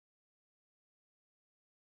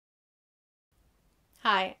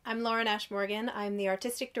Hi, I'm Lauren Ash Morgan. I'm the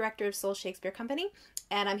Artistic Director of Seoul Shakespeare Company,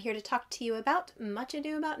 and I'm here to talk to you about Much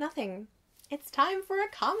Ado About Nothing. It's time for a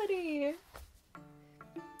comedy!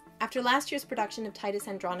 After last year's production of Titus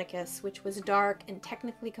Andronicus, which was dark and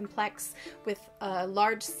technically complex with a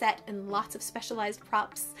large set and lots of specialized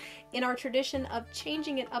props, in our tradition of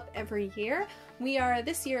changing it up every year, we are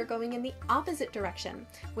this year going in the opposite direction,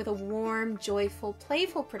 with a warm, joyful,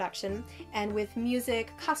 playful production, and with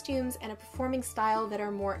music, costumes, and a performing style that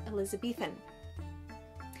are more Elizabethan.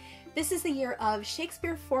 This is the year of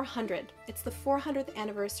Shakespeare 400. It's the 400th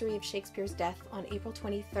anniversary of Shakespeare's death on April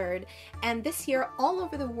 23rd, and this year, all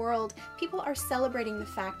over the world, people are celebrating the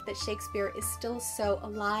fact that Shakespeare is still so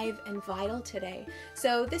alive and vital today.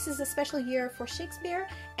 So this is a special year for Shakespeare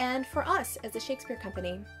and for us as the Shakespeare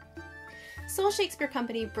Company. Seoul Shakespeare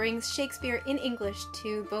Company brings Shakespeare in English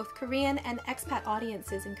to both Korean and expat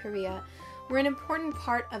audiences in Korea. We're an important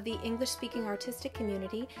part of the English-speaking artistic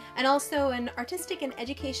community and also an artistic and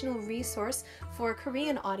educational resource for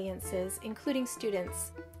Korean audiences, including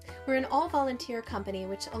students. We're an all-volunteer company,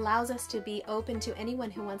 which allows us to be open to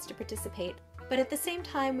anyone who wants to participate. But at the same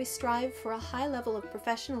time, we strive for a high level of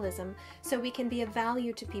professionalism so we can be of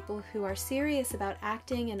value to people who are serious about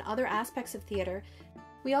acting and other aspects of theater.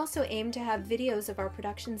 We also aim to have videos of our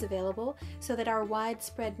productions available so that our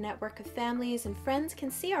widespread network of families and friends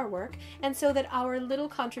can see our work, and so that our little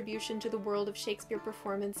contribution to the world of Shakespeare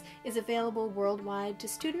performance is available worldwide to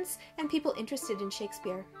students and people interested in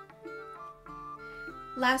Shakespeare.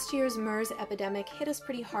 Last year's MERS epidemic hit us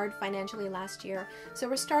pretty hard financially last year, so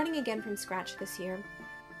we're starting again from scratch this year.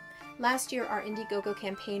 Last year, our Indiegogo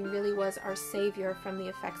campaign really was our savior from the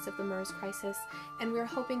effects of the MERS crisis, and we're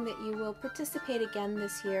hoping that you will participate again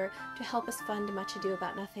this year to help us fund Much Ado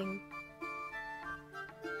About Nothing.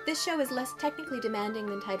 This show is less technically demanding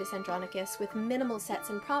than Titus Andronicus, with minimal sets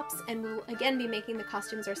and props, and we'll again be making the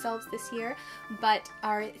costumes ourselves this year, but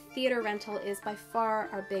our theater rental is by far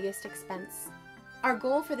our biggest expense. Our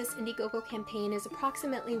goal for this Indiegogo campaign is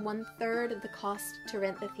approximately 1/3 of the cost to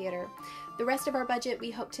rent the theater. The rest of our budget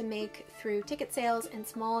we hope to make through ticket sales and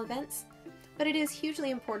small events, but it is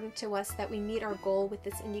hugely important to us that we meet our goal with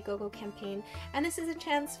this Indiegogo campaign, and this is a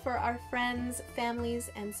chance for our friends,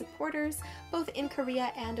 families, and supporters, both in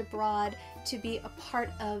Korea and abroad, to be a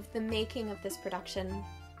part of the making of this production.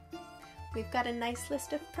 We've got a nice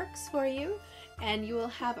list of perks for you, and you will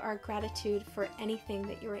have our gratitude for anything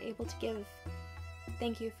that you are able to give.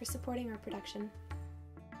 Thank you for supporting our production.